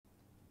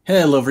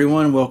Hello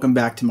everyone, welcome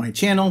back to my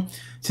channel.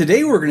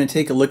 Today we're going to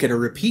take a look at a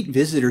repeat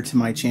visitor to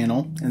my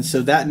channel, and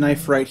so that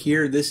knife right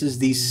here, this is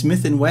the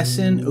Smith and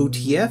Wesson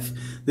OTF.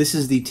 This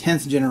is the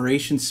 10th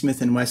generation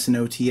Smith and Wesson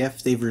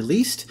OTF they've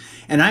released,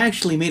 and I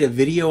actually made a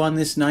video on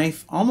this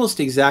knife almost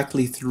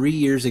exactly 3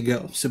 years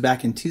ago. So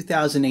back in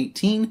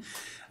 2018,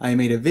 I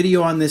made a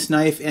video on this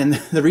knife, and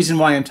the reason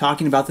why I'm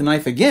talking about the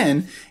knife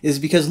again is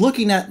because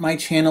looking at my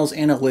channel's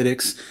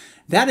analytics,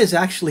 that is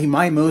actually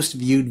my most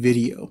viewed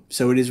video.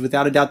 So it is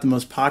without a doubt the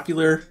most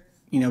popular,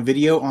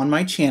 video on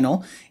my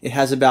channel. It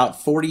has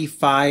about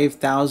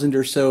 45,000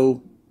 or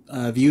so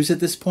views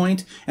at this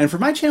point. And for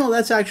my channel,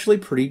 that's actually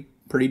pretty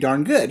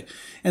darn good.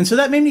 And so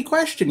that made me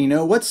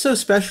question, what's so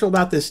special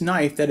about this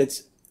knife that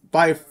it's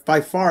by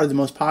far the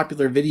most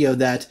popular video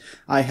that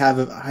I have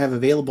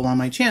available on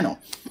my channel.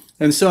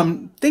 And so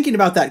I'm thinking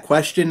about that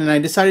question, and I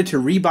decided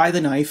to rebuy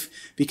the knife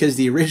because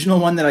the original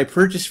one that I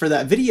purchased for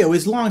that video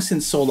is long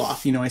since sold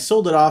off. I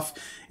sold it off.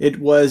 It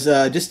was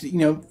just,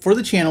 for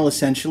the channel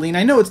essentially. And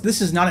I know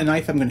this is not a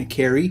knife I'm going to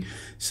carry,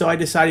 so I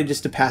decided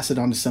just to pass it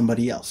on to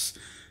somebody else.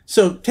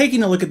 So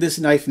taking a look at this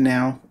knife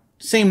now,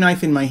 same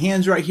knife in my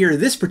hands right here.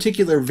 This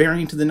particular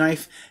variant of the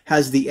knife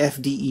has the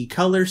FDE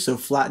color, so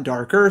Flat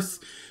Dark Earth.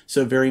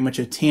 So very much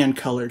a tan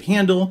colored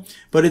handle,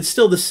 but it's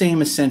still the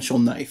same essential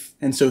knife.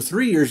 And so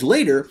 3 years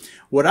later,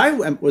 what I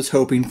was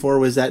hoping for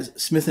was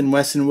that Smith and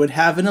Wesson would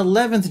have an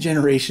 11th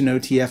generation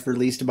OTF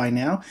released by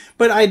now,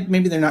 but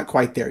maybe they're not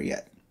quite there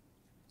yet.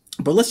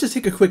 But let's just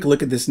take a quick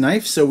look at this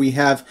knife. So we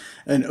have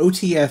an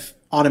OTF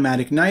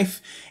automatic knife,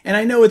 and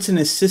I know it's an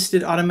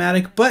assisted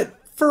automatic,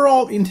 but for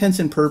all intents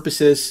and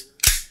purposes,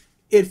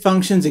 it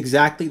functions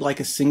exactly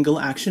like a single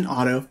action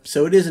auto,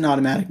 so it is an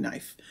automatic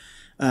knife.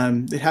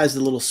 It has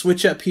the little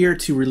switch up here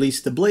to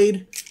release the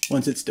blade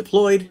once it's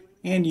deployed,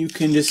 and you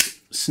can just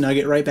snug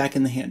it right back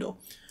in the handle.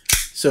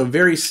 So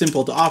very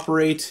simple to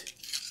operate.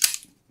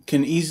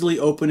 Can easily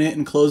open it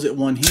and close it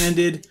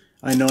one-handed.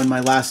 I know in my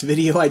last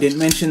video I didn't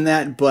mention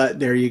that, but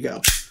there you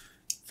go.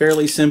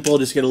 Fairly simple,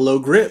 just get a low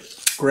grip,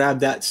 grab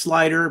that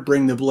slider,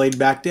 bring the blade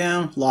back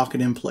down, lock it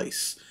in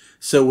place.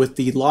 So with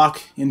the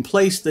lock in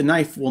place, the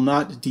knife will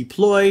not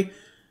deploy.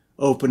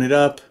 Open it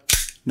up,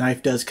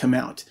 knife does come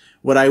out.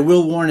 What I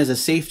will warn as a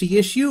safety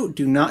issue,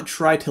 do not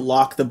try to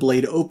lock the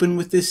blade open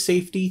with this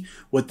safety.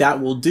 What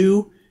that will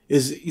do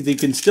is you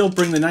can still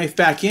bring the knife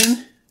back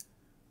in.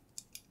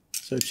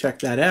 So check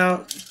that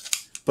out.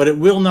 But it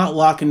will not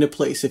lock into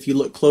place. If you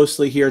look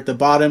closely here at the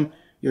bottom,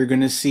 you're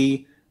going to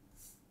see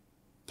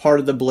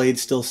part of the blade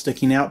still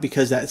sticking out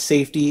because that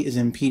safety is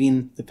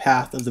impeding the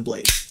path of the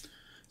blade.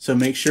 So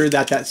make sure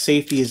that that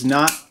safety is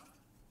not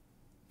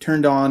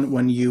turned on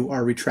when you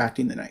are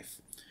retracting the knife.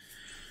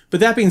 But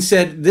that being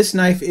said, this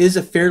knife is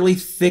a fairly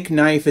thick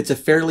knife. It's a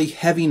fairly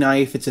heavy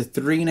knife. It's a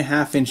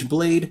 3.5-inch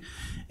blade,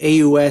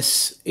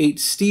 AUS 8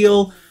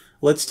 steel.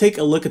 Let's take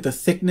a look at the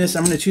thickness.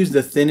 I'm going to choose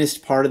the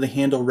thinnest part of the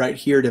handle right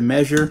here to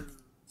measure.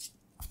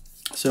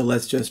 So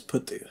let's just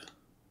put the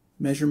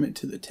measurement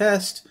to the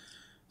test.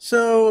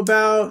 So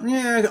about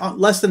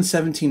less than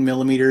 17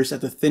 millimeters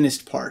at the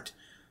thinnest part.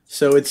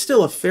 So it's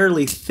still a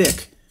fairly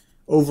thick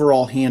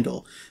overall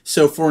handle.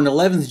 So for an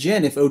 11th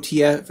gen, if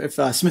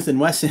Smith and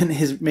Wesson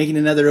is making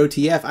another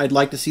OTF, I'd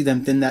like to see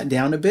them thin that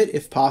down a bit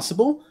if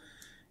possible.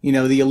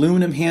 The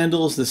aluminum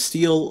handles, the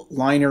steel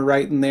liner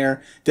right in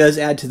there does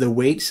add to the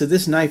weight. So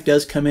this knife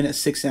does come in at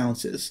 6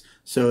 ounces.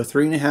 So a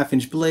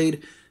 3.5-inch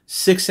blade,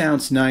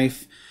 6-ounce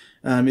knife.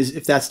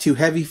 If that's too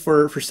heavy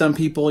for some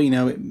people,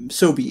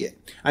 so be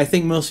it. I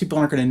think most people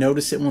aren't going to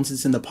notice it once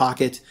it's in the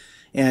pocket.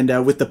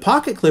 And with the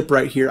pocket clip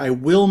right here, I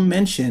will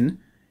mention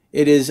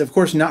it is, of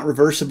course, not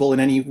reversible in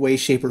any way,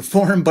 shape, or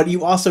form, but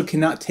you also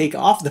cannot take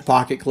off the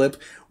pocket clip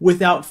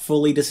without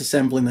fully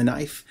disassembling the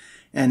knife.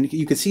 And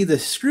you can see the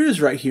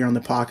screws right here on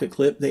the pocket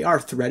clip. They are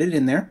threaded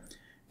in there,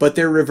 but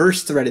they're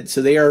reverse threaded,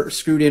 so they are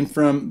screwed in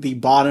from the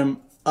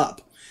bottom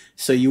up.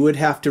 So you would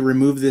have to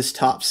remove this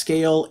top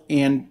scale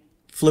and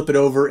flip it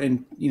over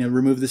and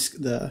remove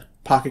the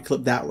pocket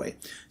clip that way.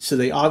 So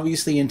they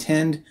obviously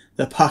intend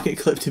the pocket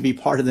clip to be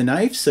part of the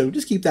knife, so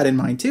just keep that in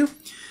mind too.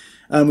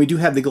 We do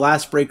have the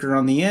glass breaker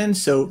on the end,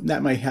 so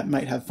that might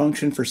have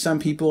function for some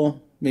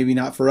people, maybe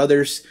not for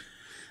others.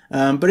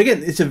 But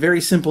again, it's a very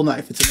simple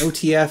knife. It's an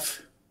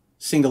OTF,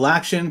 single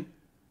action.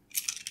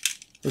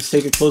 Let's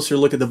take a closer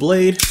look at the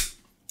blade.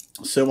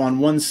 So on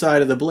one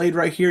side of the blade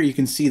right here, you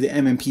can see the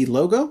M&P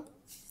logo.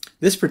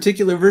 This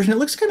particular version, it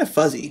looks kind of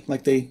fuzzy,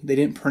 like they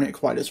didn't print it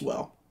quite as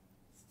well.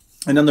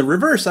 And on the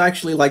reverse, I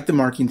actually like the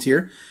markings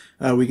here.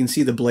 We can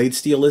see the blade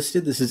steel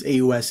listed. This is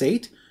AUS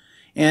 8.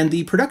 And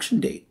the production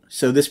date.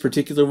 So this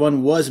particular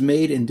one was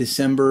made in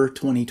December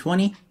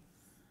 2020.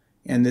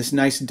 And this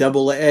nice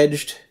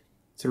double-edged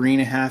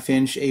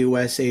 3.5-inch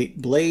AUS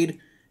 8 blade,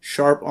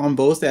 sharp on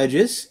both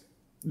edges.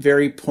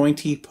 Very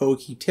pointy,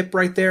 pokey tip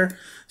right there.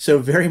 So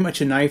very much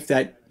a knife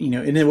that,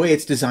 in a way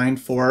it's designed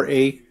for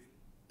a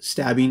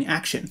stabbing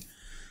action.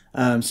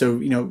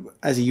 So,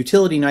 as a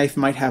utility knife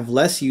might have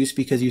less use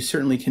because you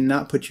certainly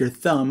cannot put your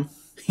thumb,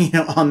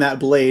 on that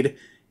blade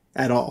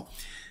at all.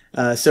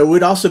 So it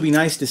would also be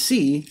nice to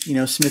see, you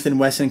know, Smith and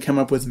Wesson come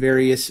up with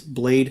various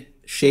blade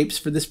shapes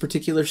for this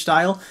particular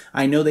style.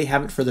 I know they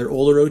have it for their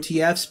older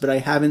OTFs, but I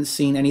haven't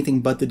seen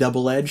anything but the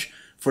double edge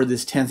for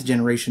this 10th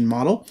generation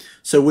model.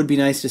 So it would be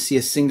nice to see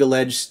a single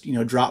edge, you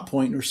know, drop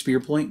point or spear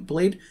point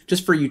blade,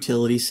 just for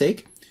utility's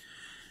sake.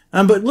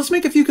 But let's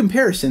make a few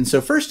comparisons. So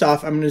first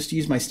off, I'm going to just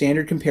use my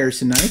standard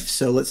comparison knife.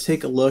 So let's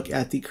take a look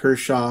at the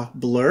Kershaw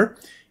Blur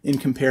in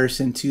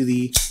comparison to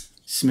the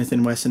Smith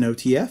and Wesson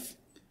OTF.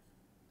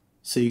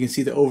 So you can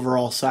see the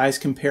overall size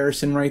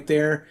comparison right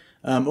there.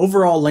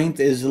 Overall length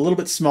is a little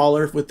bit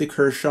smaller with the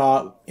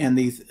Kershaw, and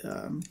the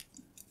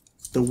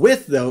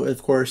width, though,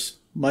 of course,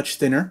 much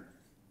thinner.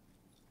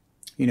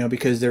 You know,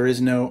 because there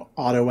is no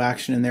auto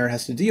action in there it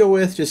has to deal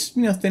with, just,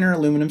 you know, thinner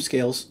aluminum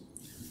scales.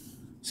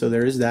 So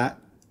there is that.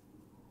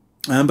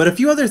 But a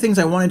few other things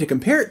I wanted to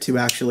compare it to,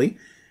 actually.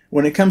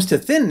 When it comes to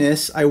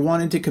thinness, I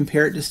wanted to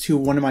compare it just to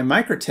one of my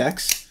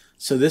Microtechs.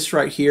 So this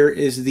right here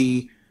is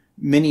the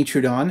mini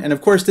Troodon. And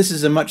of course, this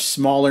is a much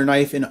smaller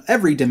knife in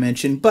every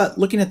dimension, but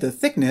looking at the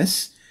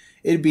thickness,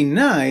 it'd be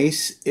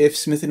nice if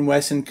Smith and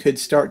Wesson could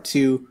start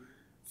to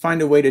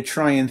find a way to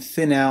try and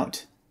thin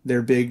out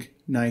their big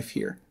knife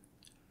here.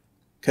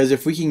 Because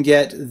if we can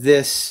get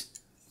this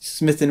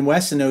Smith and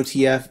Wesson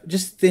OTF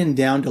just thinned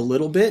down a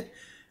little bit,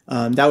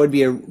 that would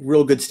be a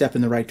real good step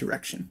in the right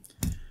direction.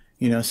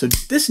 You know, so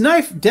this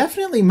knife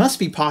definitely must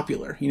be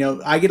popular. You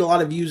know, I get a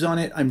lot of views on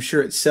it. I'm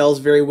sure it sells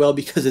very well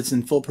because it's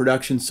in full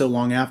production so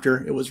long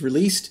after it was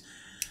released.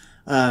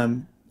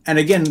 And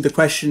again, the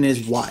question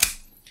is why?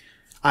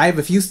 I have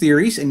a few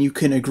theories, and you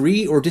can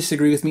agree or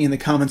disagree with me in the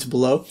comments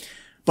below.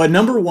 But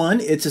number one,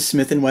 it's a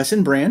Smith and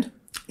Wesson brand.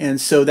 And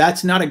so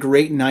that's not a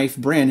great knife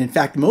brand. In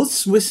fact, most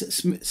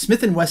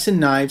Smith and Wesson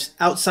knives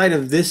outside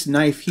of this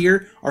knife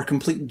here are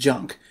complete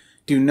junk.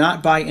 Do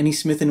not buy any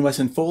Smith and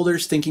Wesson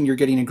folders thinking you're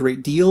getting a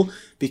great deal,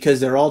 because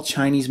they're all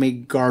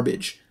Chinese-made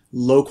garbage,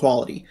 low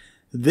quality.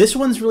 This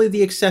one's really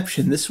the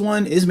exception. This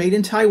one is made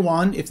in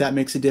Taiwan, if that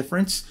makes a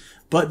difference.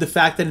 But the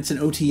fact that it's an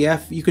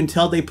OTF, you can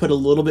tell they put a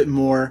little bit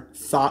more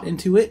thought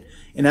into it,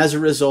 and as a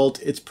result,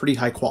 it's pretty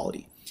high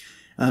quality.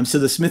 So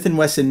the Smith and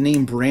Wesson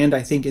name brand,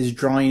 I think, is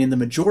drawing in the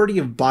majority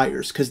of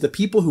buyers, because the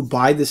people who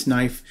buy this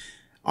knife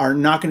are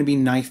not going to be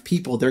knife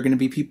people. They're going to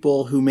be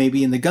people who may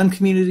be in the gun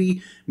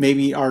community,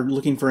 maybe are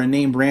looking for a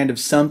name brand of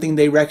something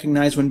they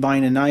recognize when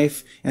buying a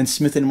knife, and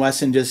Smith and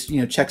Wesson just, you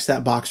know, checks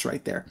that box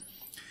right there.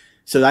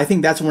 So I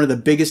think that's one of the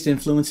biggest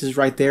influences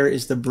right there,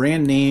 is the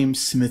brand name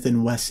Smith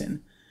and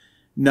Wesson.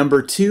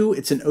 Number two,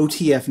 it's an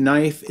OTF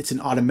knife. It's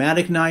an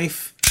automatic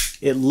knife.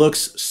 It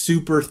looks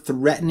super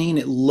threatening.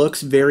 It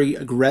looks very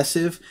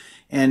aggressive,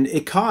 and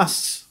it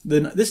costs,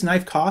 this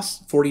knife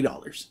costs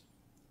 $40.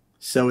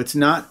 So it's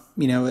not,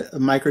 you know, a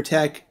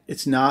Microtech.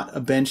 It's not a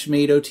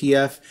Benchmade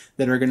OTF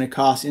that are going to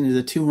cost into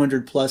the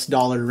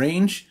 $200+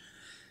 range.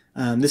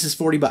 This is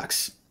 40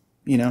 bucks,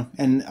 you know,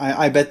 and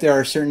I bet there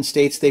are certain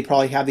states they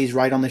probably have these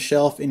right on the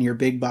shelf in your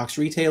big box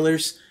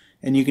retailers,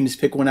 and you can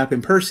just pick one up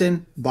in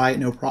person, buy it,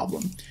 no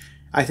problem.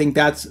 I think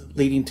that's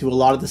leading to a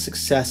lot of the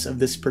success of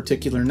this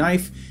particular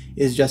knife,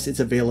 is just its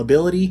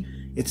availability,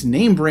 its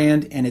name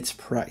brand, and its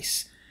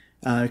price.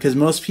 Because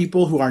most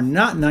people who are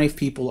not knife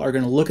people are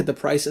going to look at the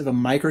price of a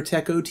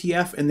Microtech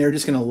OTF and they're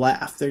just going to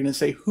laugh. They're going to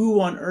say, who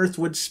on earth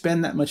would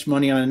spend that much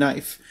money on a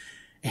knife?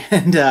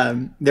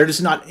 And they're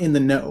just not in the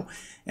know.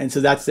 And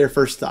so that's their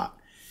first thought.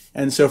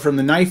 And so from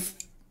the knife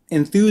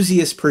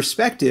enthusiast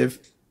perspective,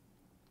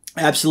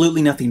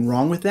 absolutely nothing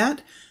wrong with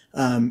that.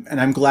 And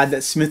I'm glad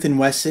that Smith &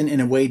 Wesson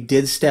in a way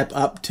did step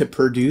up to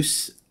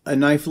produce a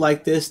knife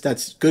like this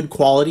that's good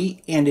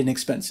quality and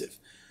inexpensive.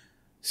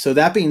 So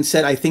that being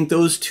said, I think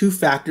those two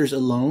factors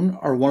alone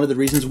are one of the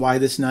reasons why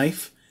this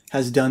knife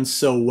has done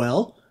so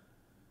well.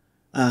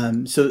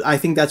 So I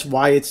think that's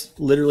why it's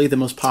literally the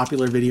most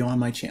popular video on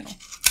my channel.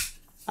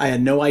 I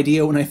had no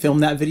idea when I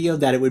filmed that video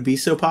that it would be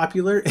so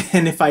popular.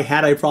 And if I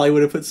had, I probably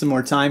would have put some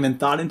more time and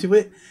thought into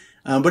it.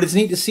 But it's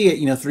neat to see it,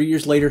 you know, 3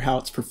 years later, how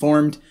it's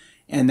performed,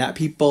 and that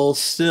people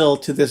still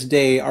to this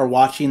day are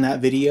watching that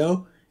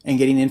video and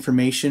getting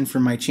information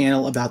from my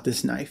channel about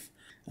this knife.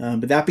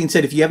 But that being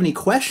said, if you have any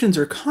questions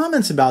or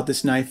comments about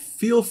this knife,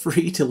 feel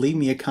free to leave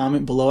me a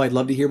comment below. I'd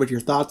love to hear what your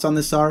thoughts on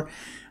this are.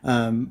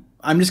 I'm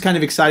just kind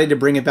of excited to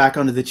bring it back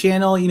onto the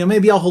channel. You know,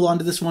 maybe I'll hold on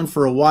to this one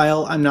for a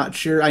while. I'm not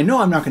sure. I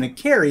know I'm not going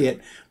to carry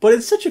it, but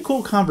it's such a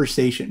cool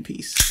conversation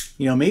piece.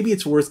 You know, maybe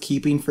it's worth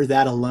keeping for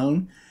that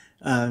alone.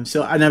 And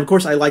of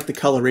course, I like the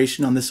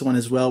coloration on this one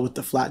as well with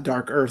the Flat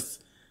Dark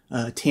Earth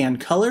tan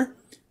color.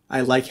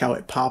 I like how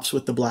it pops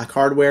with the black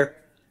hardware.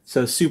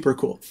 So super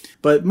cool.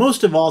 But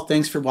most of all,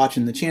 thanks for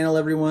watching the channel,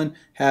 everyone.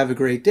 Have a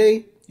great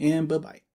day, and bye-bye.